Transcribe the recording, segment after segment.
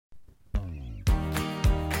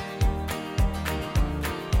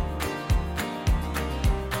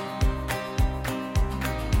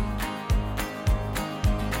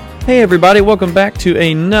Hey everybody, welcome back to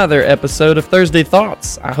another episode of Thursday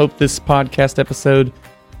Thoughts. I hope this podcast episode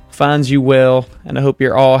finds you well, and I hope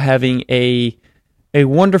you're all having a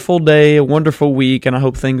wonderful day, a wonderful week, and I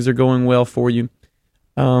hope things are going well for you.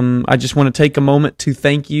 I just want to take a moment to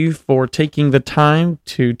thank you for taking the time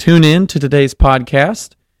to tune in to today's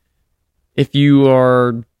podcast. If you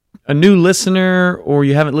are a new listener or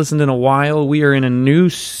you haven't listened in a while, we are in a new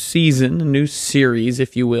season, a new series,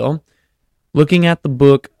 if you will, looking at the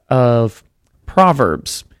book of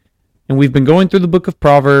Proverbs. And we've been going through the book of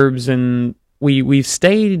Proverbs, and we've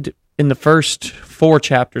stayed in the first 4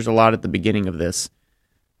 chapters a lot at the beginning of this.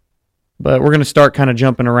 But we're going to start kind of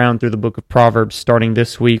jumping around through the book of Proverbs starting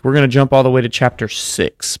this week. We're going to jump all the way to chapter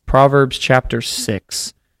 6, Proverbs chapter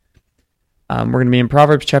 6. We're going to be in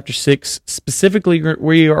Proverbs chapter 6. Specifically,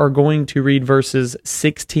 we are going to read verses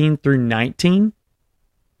 16 through 19.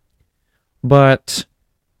 But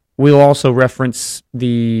we'll also reference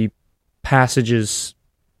the passages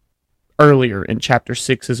earlier in chapter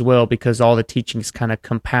 6 as well, because all the teachings kind of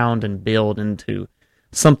compound and build into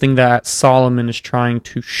something that Solomon is trying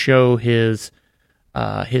to show his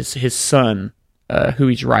son, who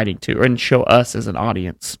he's writing to, and show us as an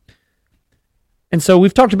audience. And so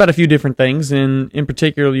we've talked about a few different things, and in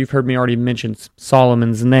particular, you've heard me already mention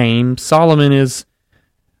Solomon's name. Solomon is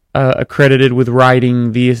accredited with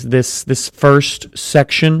writing this first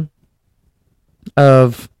section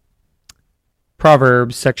of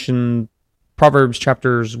Proverbs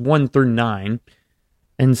chapters 1 through 9.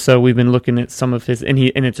 And so we've been looking at some of his, and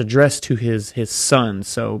it's addressed to his son.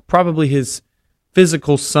 So probably his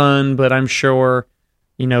physical son, but I'm sure,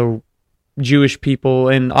 Jewish people,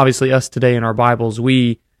 and obviously us today in our Bibles,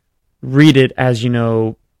 we read it as,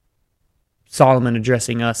 Solomon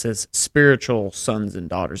addressing us as spiritual sons and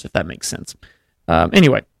daughters, if that makes sense.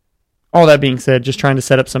 Anyway, all that being said, just trying to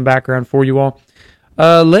set up some background for you all.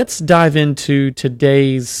 Let's dive into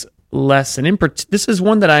today's lesson. This is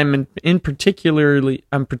one that I'm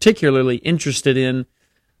particularly interested in,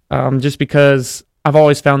 just because I've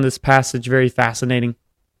always found this passage very fascinating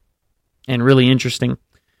and really interesting.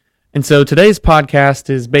 And so today's podcast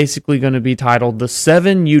is basically going to be titled "The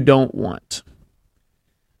 7 You Don't Want."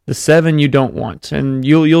 The 7 You Don't Want, and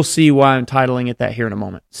you'll see why I'm titling it that here in a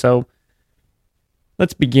moment. So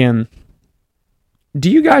let's begin. Do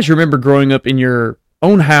you guys remember growing up in your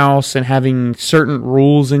own house and having certain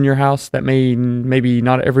rules in your house that maybe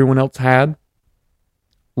not everyone else had?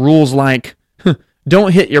 Rules like,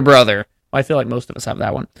 don't hit your brother. I feel like most of us have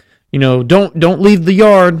that one. Don't leave the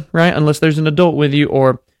yard, right, unless there's an adult with you,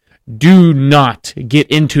 or do not get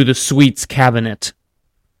into the sweets cabinet,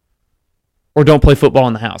 or don't play football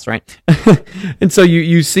in the house, right? And so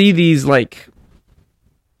you see these, like,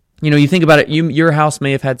 you think about it, your house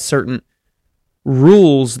may have had certain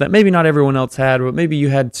rules that maybe not everyone else had, or maybe you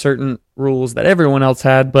had certain rules that everyone else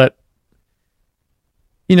had, but,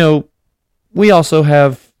 we also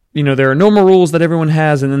have, there are normal rules that everyone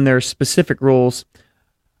has, and then there are specific rules.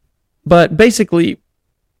 But basically,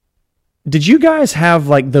 did you guys have,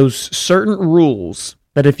 like, those certain rules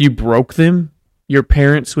that if you broke them, your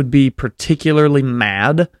parents would be particularly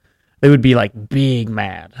mad? They would be, like, big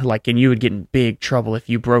mad, and you would get in big trouble if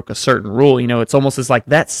you broke a certain rule. It's almost as like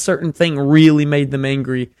that certain thing really made them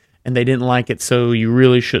angry, and they didn't like it, so you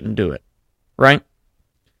really shouldn't do it, right?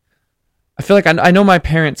 I feel like I know my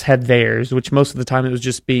parents had theirs, which most of the time it was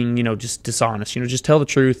just being, just dishonest. Just tell the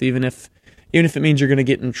truth, even if it means you're going to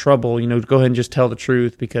get in trouble, go ahead and just tell the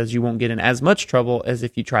truth, because you won't get in as much trouble as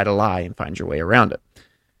if you try to lie and find your way around it.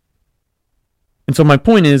 And so my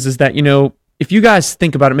point is that, if you guys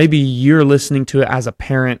think about it, maybe you're listening to it as a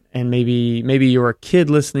parent, and maybe you're a kid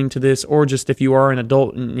listening to this, or just if you are an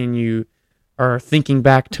adult and you are thinking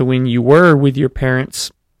back to when you were with your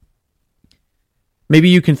parents, maybe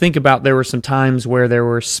you can think about there were some times where there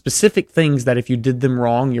were specific things that if you did them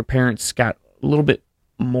wrong, your parents got a little bit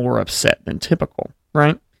more upset than typical,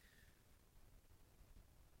 right?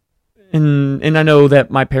 And I know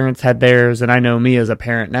that my parents had theirs, and I know me as a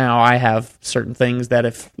parent now, I have certain things that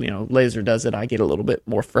if, Laser does it, I get a little bit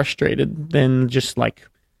more frustrated than just like,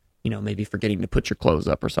 maybe forgetting to put your clothes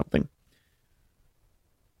up or something.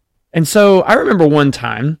 And so I remember one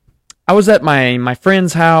time I was at my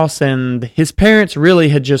friend's house, and his parents really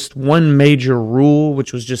had just one major rule,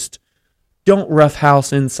 which was just don't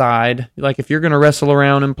roughhouse inside. Like, if you're going to wrestle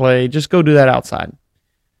around and play, just go do that outside.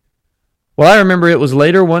 Well, I remember it was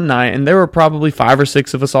later one night, and there were probably 5 or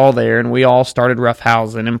 6 of us all there, and we all started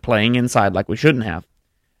roughhousing and playing inside like we shouldn't have.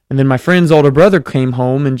 And then my friend's older brother came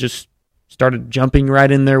home and just started jumping right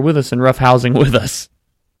in there with us and roughhousing with us.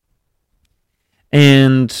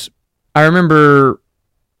 And I remember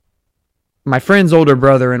my friend's older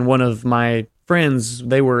brother and one of my friends,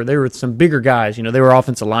 they were some bigger guys. You know, they were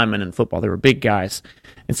offensive linemen in football. They were big guys.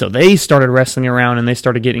 And so they started wrestling around and they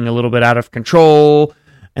started getting a little bit out of control.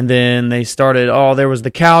 And then they started, there was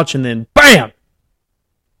the couch, and then bam!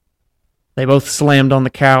 They both slammed on the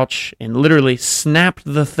couch and literally snapped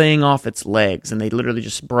the thing off its legs. And they literally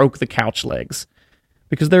just broke the couch legs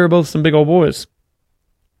because they were both some big old boys.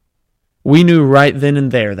 We knew right then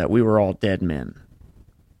and there that we were all dead men.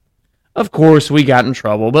 Of course, we got in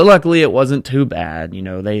trouble, but luckily it wasn't too bad. You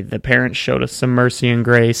know, the parents showed us some mercy and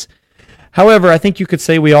grace. However, I think you could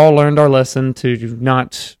say we all learned our lesson to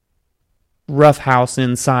not roughhouse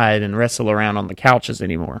inside and wrestle around on the couches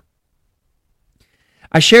anymore.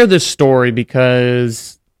 I share this story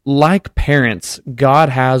because, like parents, God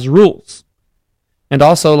has rules. And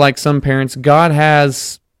also, like some parents, God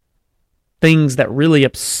has things that really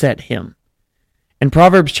upset him. In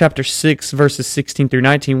Proverbs chapter 6, verses 16 through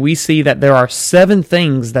 19, we see that there are 7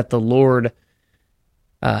 things that the Lord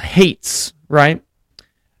hates, right?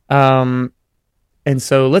 And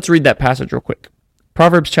so let's read that passage real quick.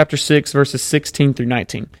 Proverbs chapter 6, verses 16 through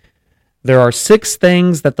 19. There are 6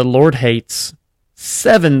 things that the Lord hates,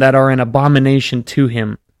 7 that are an abomination to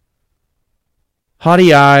him: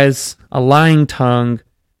 haughty eyes, a lying tongue,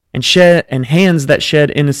 and hands that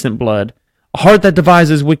shed innocent blood, a heart that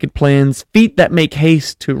devises wicked plans, feet that make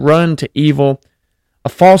haste to run to evil, a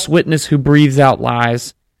false witness who breathes out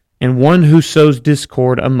lies, and one who sows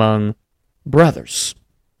discord among brothers.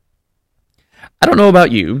 I don't know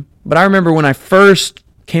about you, but I remember when I first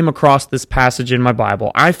came across this passage in my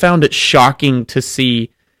Bible, I found it shocking to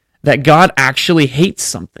see that God actually hates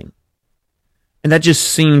something. And that just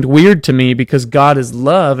seemed weird to me because God is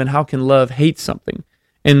love, and how can love hate something?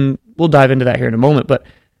 And we'll dive into that here in a moment. But,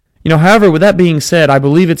 however, with that being said, I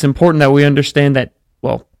believe it's important that we understand that,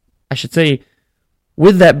 with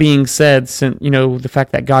that being said, since, the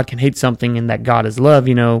fact that God can hate something and that God is love,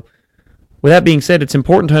 with that being said, it's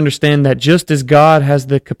important to understand that just as God has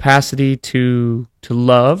the capacity to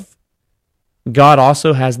love, God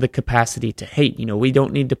also has the capacity to hate. We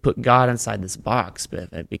don't need to put God inside this box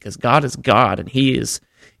because God is God and He is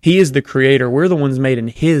the creator. We're the ones made in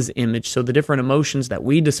His image. So the different emotions that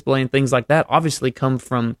we display and things like that obviously come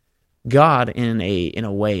from God in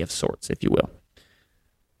a way of sorts, if you will.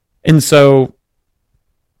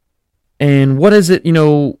 And what is it,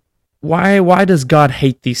 why does God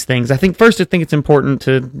hate these things? I think it's important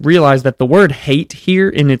to realize that the word hate here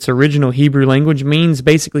in its original Hebrew language means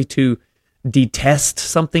basically to detest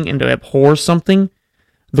something and to abhor something.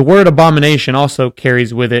 The word abomination also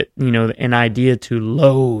carries with it, an idea to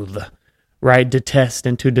loathe, right? Detest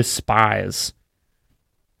and to despise,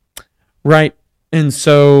 right? And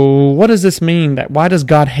so what does this mean? Why does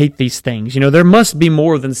God hate these things? There must be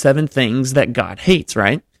more than 7 things that God hates,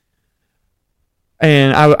 right?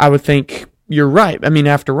 And I would think you're right. I mean,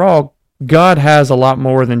 after all, God has a lot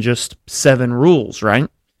more than just 7 rules, right?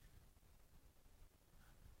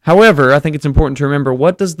 However, I think it's important to remember,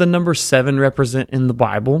 what does the number 7 represent in the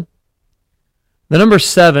Bible? The number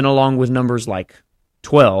 7, along with numbers like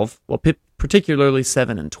 12, particularly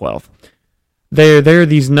 7 and 12, they're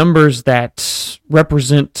these numbers that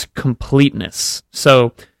represent completeness.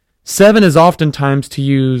 So 7 is oftentimes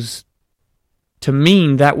to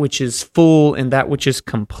mean that which is full and that which is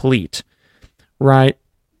complete, right?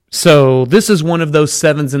 So this is one of those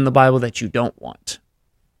 7s in the Bible that you don't want.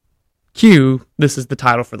 This is the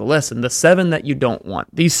title for the lesson, the 7 that you don't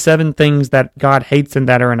want. These 7 things that God hates and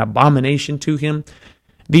that are an abomination to Him,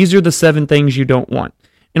 these are the 7 things you don't want.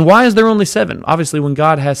 And why is there only 7? Obviously, when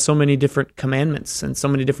God has so many different commandments and so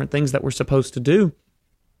many different things that we're supposed to do,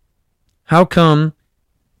 how come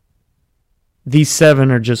these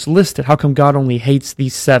 7 are just listed? How come God only hates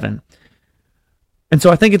these 7? And so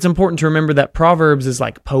I think it's important to remember that Proverbs is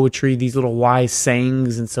like poetry, these little wise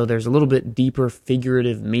sayings, and so there's a little bit deeper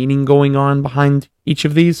figurative meaning going on behind each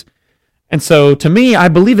of these. And so to me, I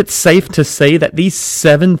believe it's safe to say that these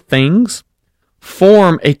 7 things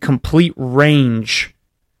form a complete range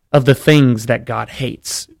of the things that God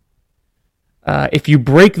hates. If you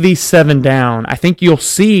break these 7 down, I think you'll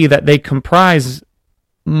see that they comprise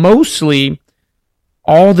mostly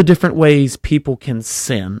all the different ways people can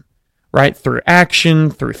sin, right? Through action,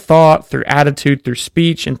 through thought, through attitude, through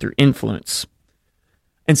speech, and through influence.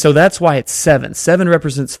 And so that's why it's 7. 7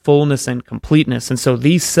 represents fullness and completeness. And so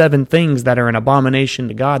these 7 things that are an abomination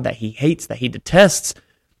to God, that He hates, that He detests,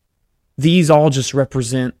 these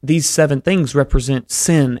 7 things represent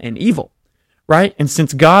sin and evil, right? And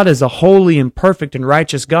since God is a holy and perfect and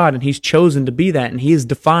righteous God, and He's chosen to be that, and He has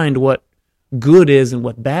defined what good is and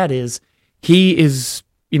what bad is, He is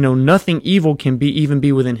nothing evil can even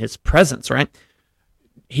be within his presence, right?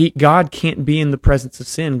 God can't be in the presence of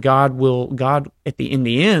sin. God in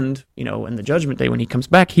the end, in the judgment day when he comes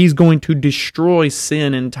back, he's going to destroy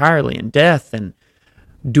sin entirely and death and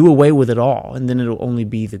do away with it all, and then it'll only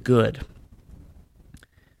be the good.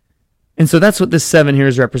 And so that's what this 7 here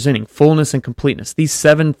is representing, fullness and completeness. These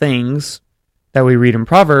 7 things that we read in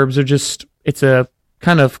Proverbs it's a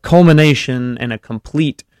kind of culmination and a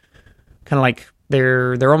complete, kind of like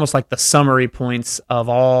they're almost like the summary points of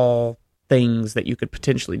all things that you could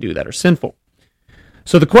potentially do that are sinful.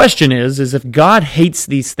 So the question is if God hates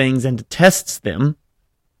these things and detests them,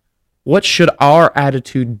 what should our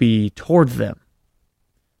attitude be toward them?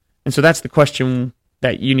 And so that's the question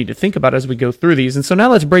that you need to think about as we go through these. And so now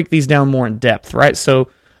let's break these down more in depth, right? So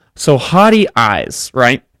haughty eyes,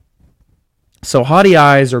 right? So haughty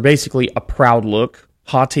eyes are basically a proud look.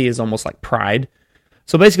 Haughty is almost like pride.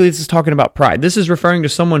 So basically this is talking about pride. This is referring to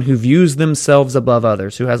someone who views themselves above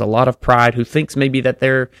others, who has a lot of pride, who thinks maybe that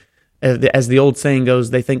they're, as the old saying goes,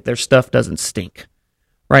 they think their stuff doesn't stink,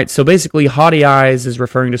 right? So basically haughty eyes is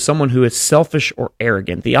referring to someone who is selfish or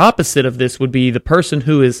arrogant. The opposite of this would be the person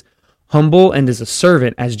who is humble and is a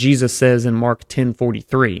servant, as Jesus says in Mark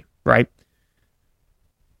 10:43, right?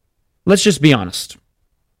 Let's just be honest.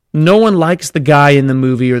 No one likes the guy in the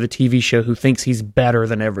movie or the TV show who thinks he's better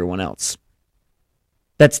than everyone else.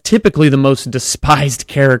 That's typically the most despised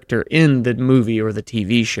character in the movie or the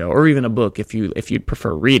TV show, or even a book if you'd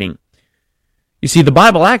prefer reading. You see, the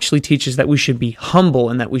Bible actually teaches that we should be humble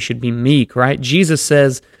and that we should be meek, right? Jesus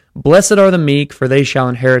says, "Blessed are the meek, for they shall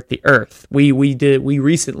inherit the earth." We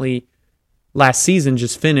recently, last season,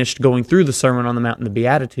 just finished going through the Sermon on the Mount and the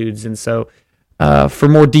Beatitudes, and so for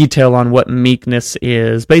more detail on what meekness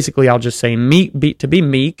is, basically I'll just say to be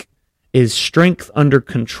meek is strength under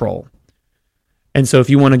control. And so if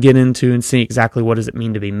you want to get into and see exactly what does it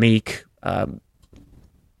mean to be meek, I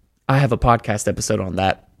have a podcast episode on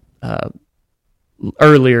that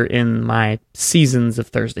earlier in my seasons of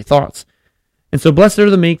Thursday Thoughts. And so blessed are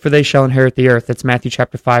the meek, for they shall inherit the earth. That's Matthew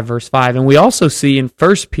chapter 5, verse 5. And we also see in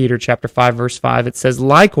 1 Peter chapter 5, verse 5, it says,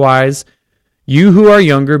 "Likewise, you who are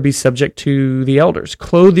younger, be subject to the elders.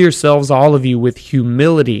 Clothe yourselves, all of you, with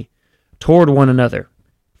humility toward one another.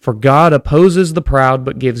 For God opposes the proud,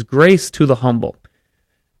 but gives grace to the humble."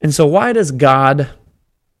 And so why does God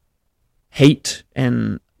hate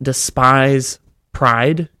and despise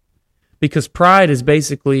pride? Because pride is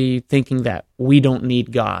basically thinking that we don't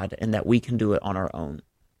need God and that we can do it on our own.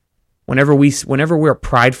 Whenever we're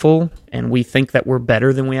prideful and we think that we're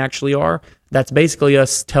better than we actually are, that's basically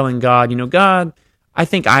us telling God, God, I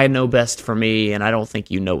think I know best for me, and I don't think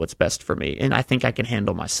you know what's best for me, and I think I can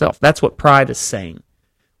handle myself. That's what pride is saying,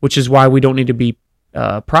 which is why we don't need to be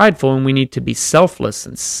prideful, and we need to be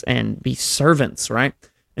selfless and be servants, right?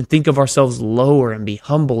 And think of ourselves lower and be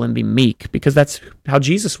humble and be meek, because that's how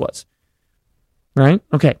Jesus was, right?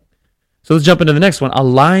 Okay. So let's jump into the next one, a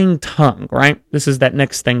lying tongue, right? This is that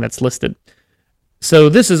next thing that's listed. So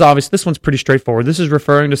this is obvious. This one's pretty straightforward. This is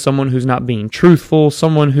referring to someone who's not being truthful,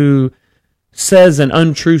 someone who says an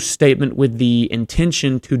untrue statement with the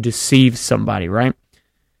intention to deceive somebody, right?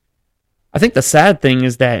 I think the sad thing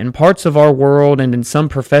is that in parts of our world and in some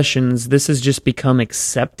professions, this has just become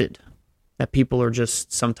accepted, that people are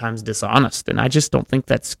just sometimes dishonest, and I just don't think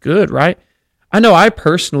that's good, right? I know I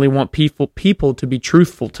personally want people to be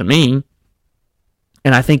truthful to me,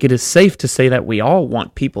 and I think it is safe to say that we all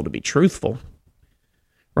want people to be truthful,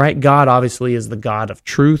 right? God obviously is the God of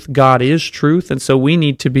truth. God is truth, and so we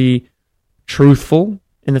need to be truthful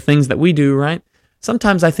in the things that we do, right?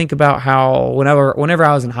 Sometimes I think about how whenever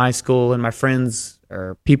I was in high school and my friends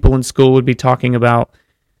or people in school would be talking about,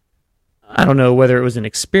 I don't know, whether it was an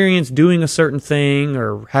experience doing a certain thing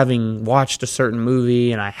or having watched a certain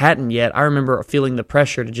movie and I hadn't yet. I remember feeling the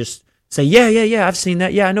pressure to just say, yeah, I've seen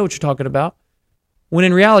that. Yeah, I know what you're talking about. When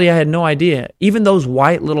in reality, I had no idea. Even those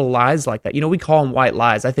white little lies like that, we call them white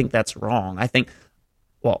lies. I think that's wrong. I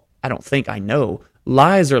don't think, I know.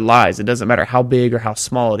 Lies are lies. It doesn't matter how big or how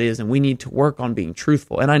small it is, and we need to work on being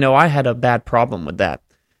truthful. And I know I had a bad problem with that.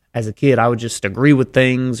 As a kid, I would just agree with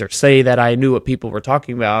things or say that I knew what people were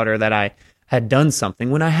talking about or that I had done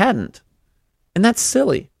something when I hadn't. And that's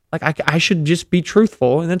silly. Like, I should just be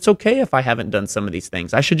truthful, and it's okay if I haven't done some of these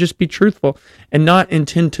things. I should just be truthful and not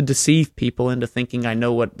intend to deceive people into thinking I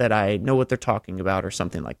know what they're talking about or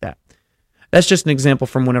something like that. That's just an example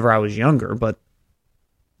from whenever I was younger, but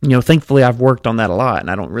thankfully I've worked on that a lot,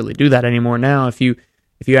 and I don't really do that anymore now. If you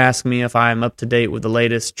ask me if I'm up to date with the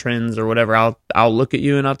latest trends or whatever, I'll look at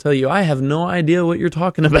you and I'll tell you I have no idea what you're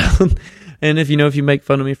talking about. And if you make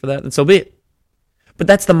fun of me for that, then so be it. But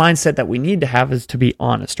that's the mindset that we need to have, is to be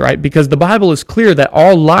honest, right? Because the Bible is clear that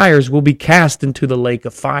all liars will be cast into the lake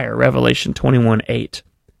of fire, Revelation 21:8.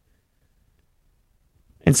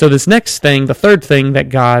 And so this next thing, the third thing that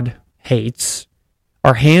God hates,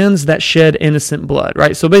 are hands that shed innocent blood,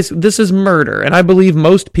 right? So basically, this is murder. And I believe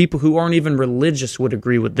most people who aren't even religious would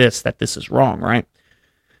agree with this, that this is wrong, right?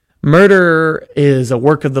 Murder is a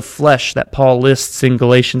work of the flesh that Paul lists in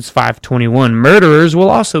Galatians 5:21. Murderers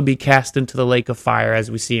will also be cast into the lake of fire,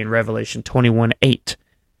 as we see in Revelation 21:8.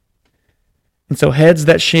 And so heads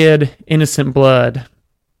that shed innocent blood,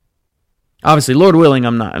 obviously, Lord willing,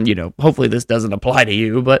 I'm not, hopefully this doesn't apply to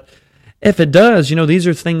you, but if it does, these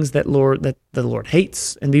are things that the Lord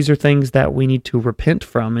hates, and these are things that we need to repent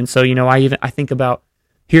from. And so, I think about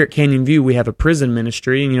here at Canyon View, we have a prison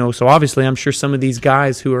ministry, and so obviously I'm sure some of these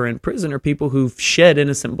guys who are in prison are people who've shed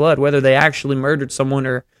innocent blood, whether they actually murdered someone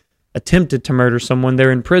or attempted to murder someone. They're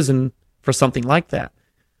in prison for something like that.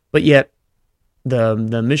 But yet,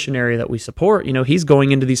 the missionary that we support, he's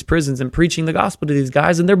going into these prisons and preaching the gospel to these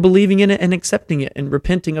guys, and they're believing in it and accepting it and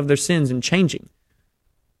repenting of their sins and changing.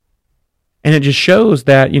 And it just shows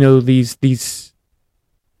that,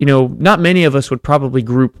 not many of us would probably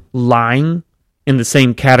group lying in the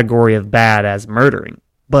same category of bad as murdering.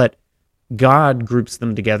 But God groups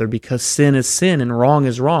them together because sin is sin and wrong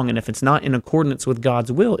is wrong. And if it's not in accordance with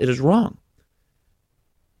God's will, it is wrong.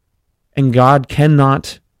 And God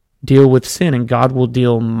cannot deal with sin, and God will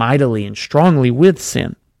deal mightily and strongly with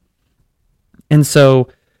sin. And so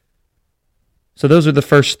those are the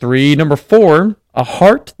first three. Number 4, a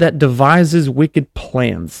heart that devises wicked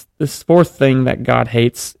plans. This fourth thing that God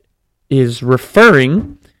hates is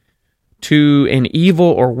referring to an evil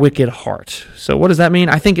or wicked heart. So what does that mean?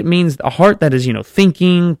 I think it means a heart that is,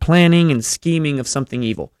 thinking, planning, and scheming of something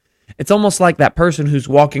evil. It's almost like that person who's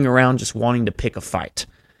walking around just wanting to pick a fight,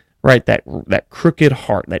 right? That crooked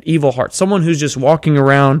heart, that evil heart. Someone who's just walking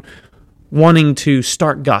around wanting to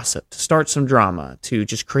start gossip, to start some drama, to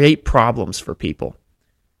just create problems for people.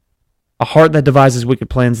 A heart that devises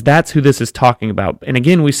wicked plans, that's who this is talking about. And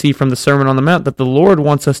again, we see from the Sermon on the Mount that the Lord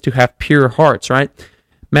wants us to have pure hearts, right?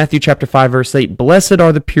 Matthew chapter 5, verse 8, "Blessed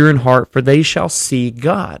are the pure in heart, for they shall see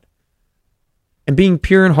God." And being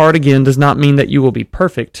pure in heart, again, does not mean that you will be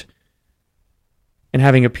perfect and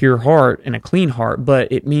having a pure heart and a clean heart, but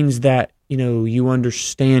it means that, you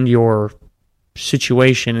understand your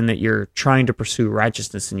situation and that you're trying to pursue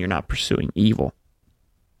righteousness and you're not pursuing evil.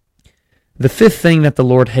 The fifth thing that the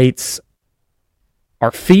Lord hates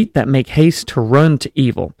are feet that make haste to run to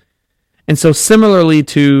evil. And so similarly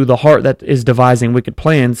to the heart that is devising wicked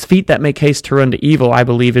plans, feet that make haste to run to evil, I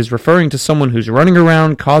believe, is referring to someone who's running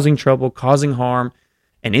around, causing trouble, causing harm,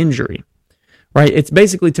 and injury. Right? It's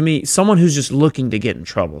basically, to me, someone who's just looking to get in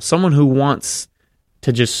trouble. Someone who wants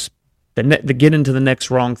to just to get into the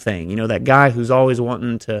next wrong thing. That guy who's always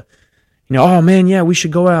wanting to, oh man, yeah, we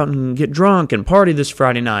should go out and get drunk and party this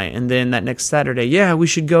Friday night. And then that next Saturday, yeah, we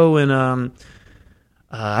should go and,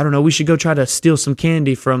 I don't know, we should go try to steal some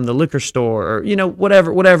candy from the liquor store, or,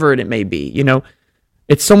 whatever it may be.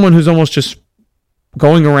 It's someone who's almost just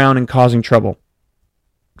going around and causing trouble.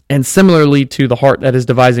 And similarly to the heart that is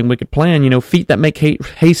devising wicked plan, feet that make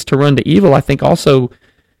haste to run to evil, I think also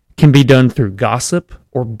can be done through gossip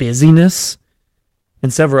or busyness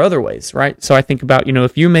and several other ways, right? So I think about,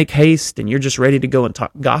 if you make haste and you're just ready to go and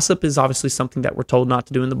talk, gossip is obviously something that we're told not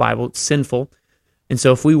to do in the Bible. It's sinful. And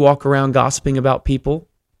so if we walk around gossiping about people,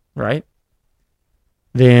 right,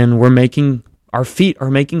 then our feet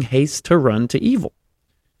are making haste to run to evil.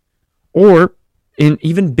 Or in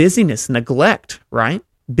even busyness, neglect, right?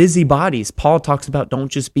 Busybodies. Paul talks about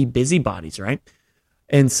don't just be busybodies, right?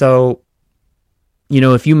 And so,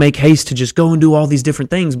 if you make haste to just go and do all these different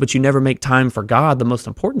things, but you never make time for God, the most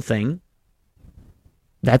important thing,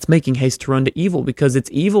 that's making haste to run to evil, because it's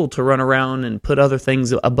evil to run around and put other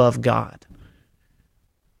things above God.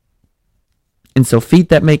 And so feet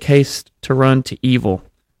that make haste to run to evil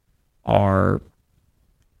are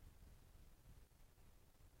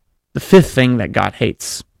the fifth thing that God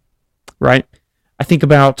hates, right? I think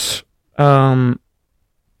about Acts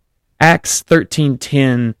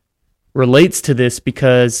 13:10 relates to this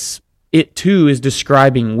because it too is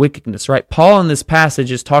describing wickedness, right? Paul in this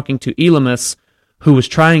passage is talking to Elymas, who was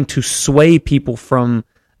trying to sway people from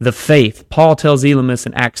the faith. Paul tells Elymas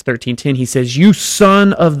in Acts 13:10, he says, "You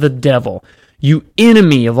son of the devil, you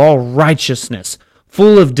enemy of all righteousness,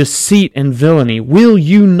 full of deceit and villainy, will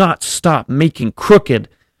you not stop making crooked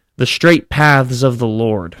the straight paths of the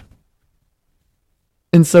Lord?"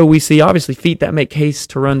 And so we see, obviously, feet that make haste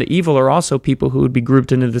to run to evil are also people who would be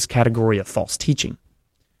grouped into this category of false teaching,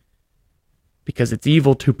 because it's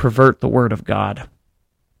evil to pervert the word of God.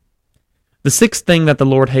 The sixth thing that the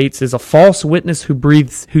Lord hates is a false witness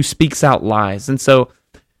who speaks out lies. And so,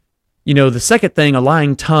 the second thing, a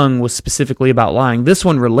lying tongue, was specifically about lying. This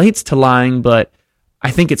one relates to lying, but I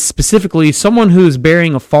think it's specifically someone who is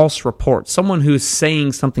bearing a false report, someone who is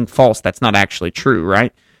saying something false that's not actually true,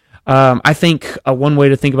 right? I think one way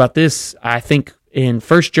to think about this, I think in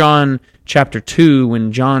 1 John chapter 2,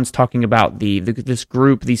 when John's talking about this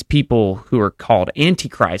group, these people who are called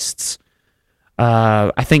antichrists,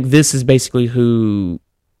 I think this is basically who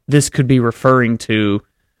this could be referring to,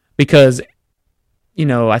 because,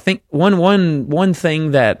 I think one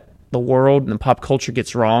thing that the world and pop culture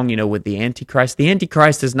gets wrong, with the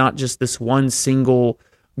Antichrist is not just this one single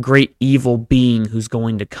great evil being who's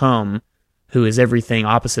going to come, who is everything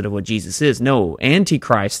opposite of what Jesus is. No,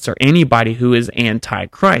 antichrists are anybody who is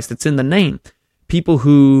anti-Christ. It's in the name. People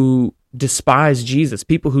who despise Jesus,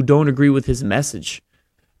 people who don't agree with his message.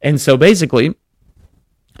 And so basically,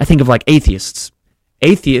 I think of like atheists.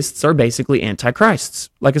 Atheists are basically antichrists.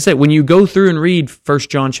 Like I said, when you go through and read 1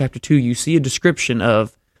 John chapter 2, you see a description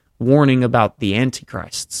of warning about the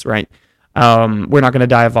antichrists, right? We're not going to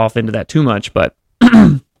dive off into that too much, but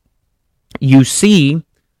you see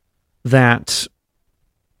that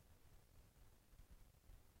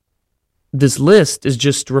this list is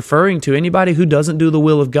just referring to anybody who doesn't do the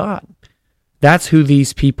will of God. That's who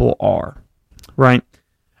these people are, right?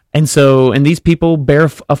 And these people bear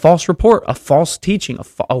a false report, a false teaching,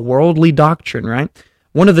 a worldly doctrine, right?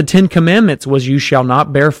 One of the 10 commandments was, you shall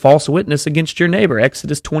not bear false witness against your neighbor,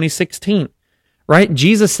 Exodus 20:16, right?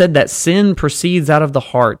 Jesus said that sin proceeds out of the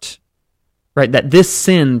heart, right? That this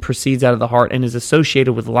sin proceeds out of the heart and is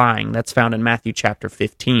associated with lying. That's found in Matthew chapter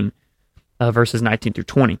 15, verses 19 through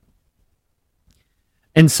 20.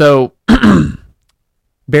 And so,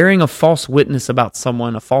 bearing a false witness about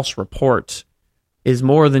someone, a false report, is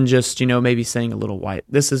more than just, maybe saying a little white.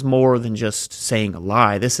 This is more than just saying a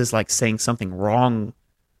lie. This is like saying something wrong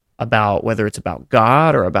about, whether it's about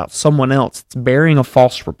God or about someone else. It's bearing a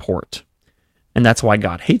false report. And that's why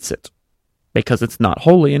God hates it, because it's not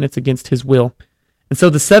holy and it's against his will. And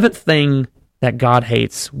so the seventh thing that God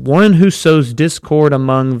hates, one who sows discord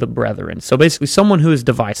among the brethren. So basically someone who is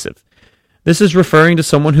divisive. This is referring to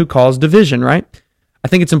someone who caused division, right? I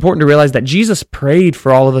think it's important to realize that Jesus prayed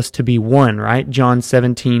for all of us to be one, right? John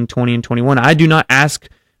 17:20 and 21. I do not ask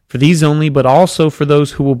for these only, but also for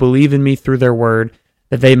those who will believe in me through their word,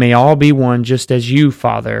 that they may all be one, just as you,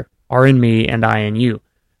 Father, are in me and I in you,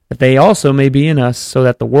 that they also may be in us, so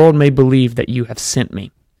that the world may believe that you have sent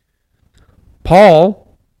me.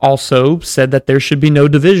 Paul also said that there should be no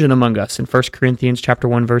division among us in 1 Corinthians chapter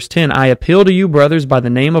 1, verse 10. I appeal to you, brothers, by the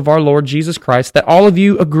name of our Lord Jesus Christ, that all of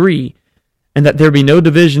you agree, and that there be no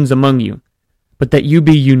divisions among you, but that you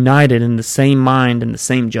be united in the same mind and the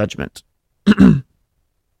same judgment.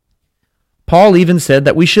 Paul even said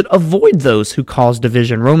that we should avoid those who cause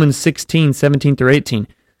division. Romans 16:17 through 18.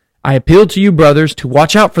 I appeal to you, brothers, to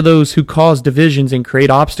watch out for those who cause divisions and create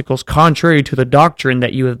obstacles contrary to the doctrine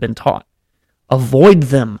that you have been taught. Avoid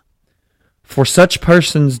them, for such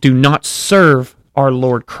persons do not serve our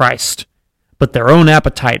Lord Christ, but their own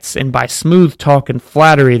appetites, and by smooth talk and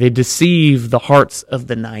flattery they deceive the hearts of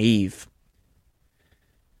the naive.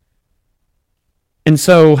 And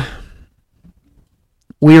so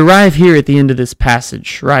we arrive here at the end of this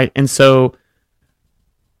passage, right? And so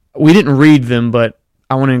we didn't read them, but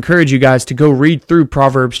I want to encourage you guys to go read through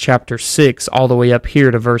Proverbs chapter 6 all the way up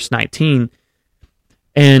here to verse 19.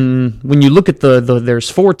 And when you look at there's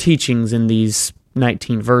 4 teachings in these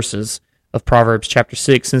 19 verses of Proverbs chapter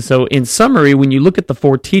 6. And so in summary, when you look at the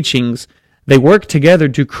 4 teachings, they work together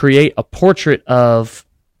to create a portrait of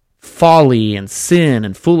folly and sin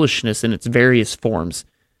and foolishness in its various forms.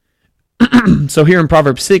 So here in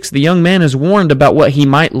Proverbs 6, the young man is warned about what he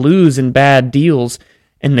might lose in bad deals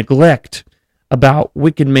and neglect, about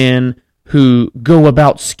wicked men who go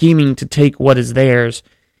about scheming to take what is theirs.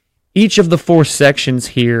 Each of the 4 sections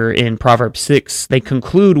here in Proverbs 6, they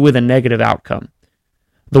conclude with a negative outcome.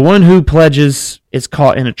 The one who pledges is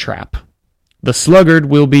caught in a trap. The sluggard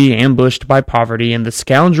will be ambushed by poverty, and the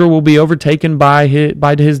scoundrel will be overtaken by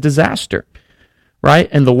his disaster. Right?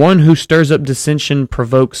 And the one who stirs up dissension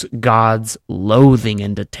provokes God's loathing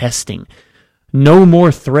and detesting. No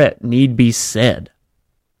more threat need be said.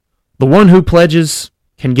 The one who pledges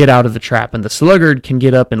can get out of the trap, and the sluggard can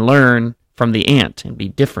get up and learn from the ant and be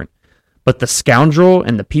different. But the scoundrel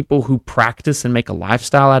and the people who practice and make a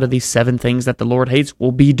lifestyle out of these 7 things that the Lord hates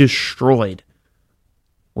will be destroyed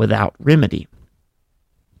without remedy.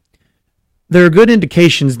 There are good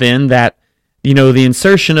indications then that the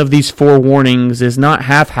insertion of these 4 warnings is not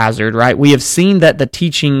haphazard, right? We have seen that the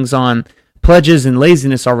teachings on pledges and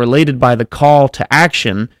laziness are related by the call to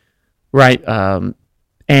action, right,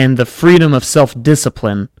 and the freedom of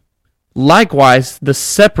self-discipline. Likewise, the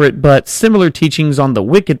separate but similar teachings on the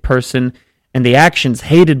wicked person and the actions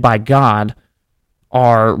hated by God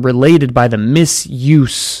are related by the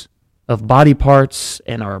misuse of body parts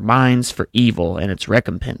and our minds for evil and its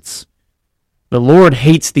recompense. The Lord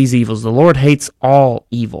hates these evils. The Lord hates all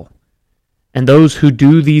evil. And those who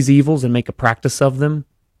do these evils and make a practice of them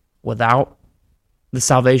without the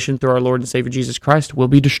salvation through our Lord and Savior Jesus Christ will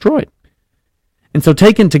be destroyed. And so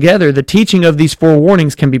taken together, the teaching of these 4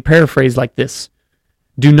 warnings can be paraphrased like this.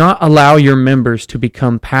 Do not allow your members to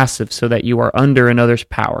become passive so that you are under another's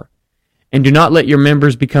power. And do not let your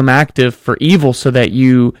members become active for evil so that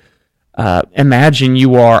you imagine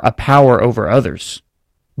you are a power over others.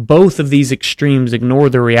 Both of these extremes ignore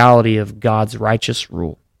the reality of God's righteous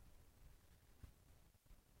rule.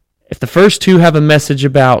 If the first 2 have a message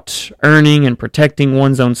about earning and protecting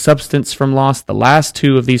one's own substance from loss, the last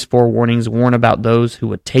 2 of these 4 warnings warn about those who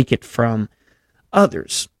would take it from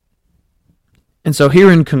others. And so here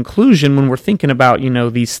in conclusion, when we're thinking about,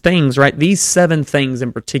 these things, right, these 7 things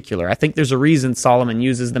in particular, I think there's a reason Solomon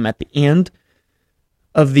uses them at the end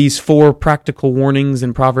of these 4 practical warnings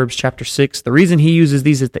in Proverbs chapter 6. The reason he uses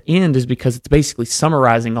these at the end is because it's basically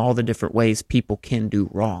summarizing all the different ways people can do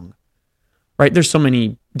wrong. Right? There's so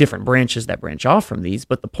many different branches that branch off from these,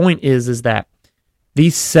 but the point is that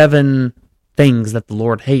these 7 things that the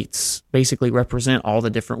Lord hates basically represent all the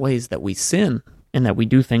different ways that we sin and that we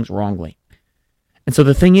do things wrongly. And so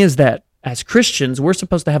the thing is that as Christians, we're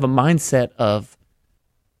supposed to have a mindset of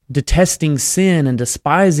detesting sin and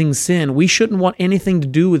despising sin. We shouldn't want anything to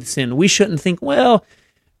do with sin. We shouldn't think,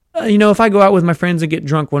 if I go out with my friends and get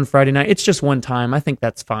drunk one Friday night, it's just one time. I think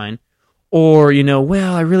that's fine. Or,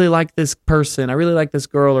 I really like this person. I really like this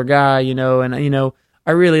girl or guy, and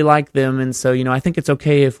I really like them. And so, I think it's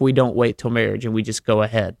okay if we don't wait till marriage and we just go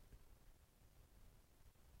ahead.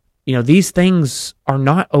 These things are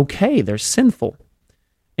not okay. They're sinful.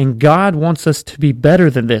 And God wants us to be better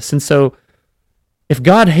than this. And so, if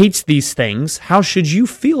God hates these things, how should you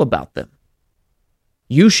feel about them?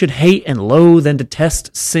 You should hate and loathe and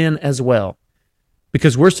detest sin as well.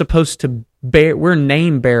 Because we're supposed to we're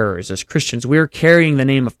name bearers as Christians. We're carrying the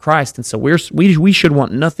name of Christ. And so we should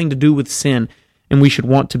want nothing to do with sin, and we should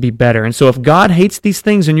want to be better. And so if God hates these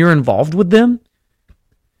things and you're involved with them,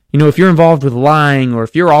 if you're involved with lying, or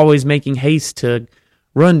if you're always making haste to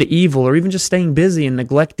run to evil, or even just staying busy and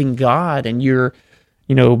neglecting God, and you're,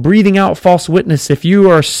 breathing out false witness, if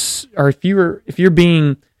you're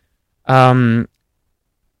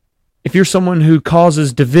someone who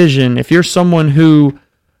causes division, if you're someone who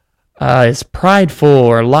is prideful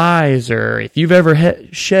or lies, or if you've ever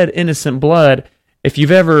shed innocent blood, if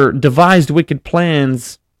you've ever devised wicked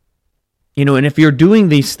plans, and if you're doing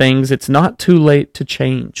these things, it's not too late to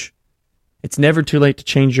change. It's never too late to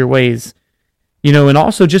change your ways. And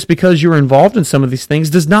also just because you're involved in some of these things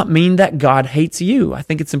does not mean that God hates you. I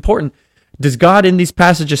think it's important. Does God in these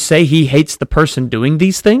passages say he hates the person doing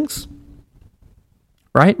these things?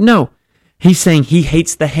 Right? No. He's saying he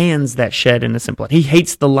hates the hands that shed innocent blood. He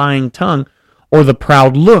hates the lying tongue, or the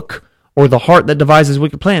proud look, or the heart that devises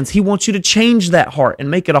wicked plans. He wants you to change that heart and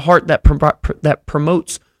make it a heart that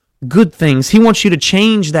promotes good things. He wants you to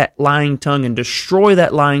change that lying tongue and destroy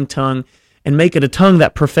that lying tongue and make it a tongue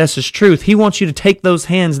that professes truth. He wants you to take those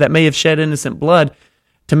hands that may have shed innocent blood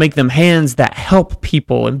to make them hands that help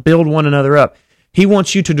people and build one another up. He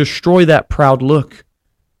wants you to destroy that proud look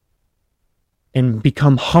and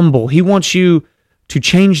become humble. He wants you to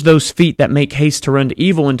change those feet that make haste to run to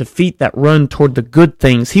evil into feet that run toward the good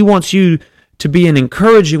things. He wants you to be an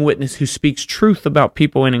encouraging witness who speaks truth about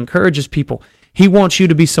people and encourages people. He wants you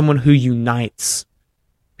to be someone who unites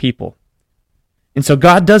people. And so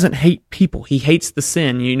God doesn't hate people. He hates the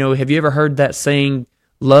sin. Have you ever heard that saying,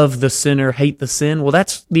 love the sinner, hate the sin? Well,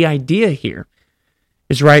 that's the idea here.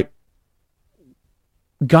 Is right.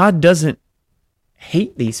 God doesn't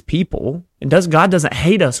hate these people. And God doesn't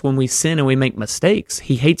hate us when we sin and we make mistakes.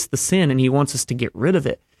 He hates the sin and he wants us to get rid of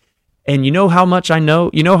it. And you know how much I know?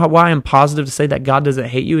 Why I'm positive to say that God doesn't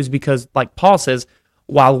hate you is because, like Paul says,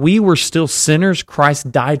 while we were still sinners,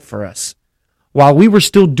 Christ died for us. While we were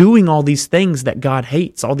still doing all these things that God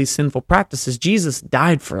hates, all these sinful practices, Jesus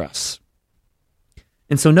died for us.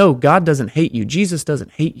 And so no, God doesn't hate you. Jesus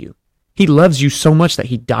doesn't hate you. He loves you so much that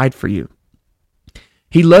he died for you.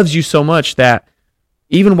 He loves you so much that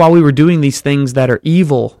even while we were doing these things that are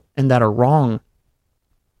evil and that are wrong,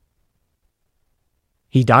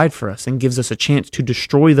 he died for us and gives us a chance to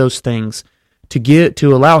destroy those things,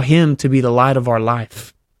 to allow him to be the light of our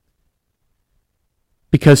life.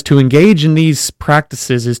 Because to engage in these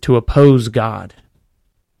practices is to oppose God.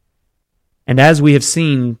 And as we have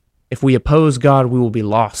seen, if we oppose God, we will be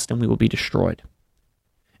lost and we will be destroyed.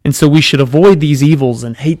 And so we should avoid these evils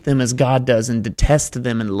and hate them as God does and detest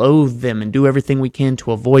them and loathe them and do everything we can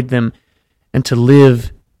to avoid them and to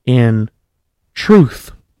live in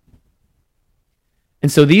truth.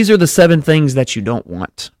 And so these are the 7 things that you don't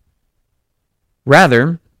want.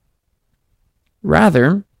 Rather,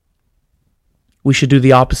 we should do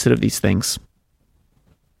the opposite of these things.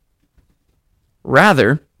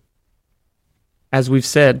 Rather, as we've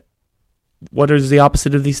said, what is the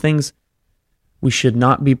opposite of these things? We should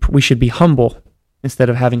be humble instead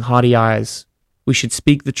of having haughty eyes. We should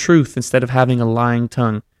speak the truth instead of having a lying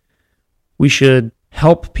tongue. We should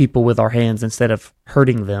help people with our hands instead of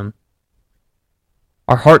hurting them.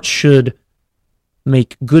 Our hearts should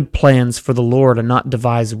make good plans for the Lord and not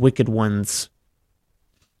devise wicked ones.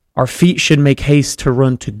 Our feet should make haste to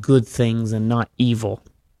run to good things and not evil.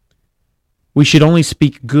 We should only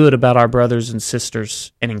speak good about our brothers and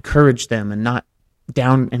sisters and encourage them and not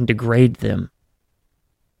down and degrade them.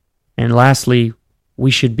 And lastly,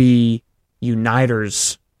 we should be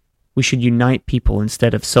uniters. We should unite people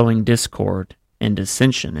instead of sowing discord and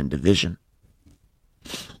dissension and division.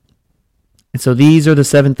 And so these are the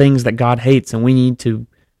 7 things that God hates, and we need to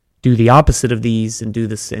do the opposite of these and do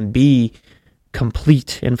this and be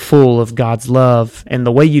complete and full of God's love. And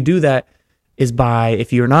the way you do that is by,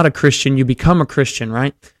 if you're not a Christian, you become a Christian,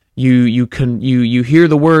 right? You hear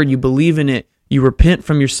the word, you believe in it, you repent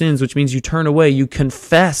from your sins, which means you turn away, you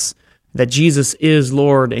confess that Jesus is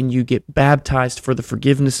Lord, and you get baptized for the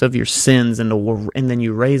forgiveness of your sins, and then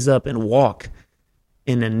you raise up and walk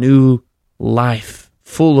in a new life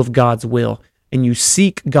full of God's will, and you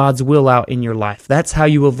seek God's will out in your life. That's how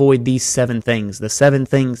you avoid these 7 things, the 7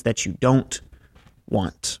 things that you don't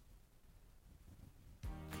want.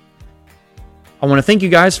 I want to thank you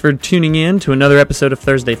guys for tuning in to another episode of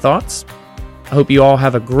Thursday Thoughts. I hope you all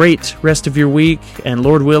have a great rest of your week, and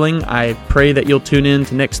Lord willing, I pray that you'll tune in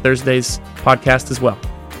to next Thursday's podcast as well.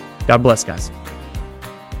 God bless, guys.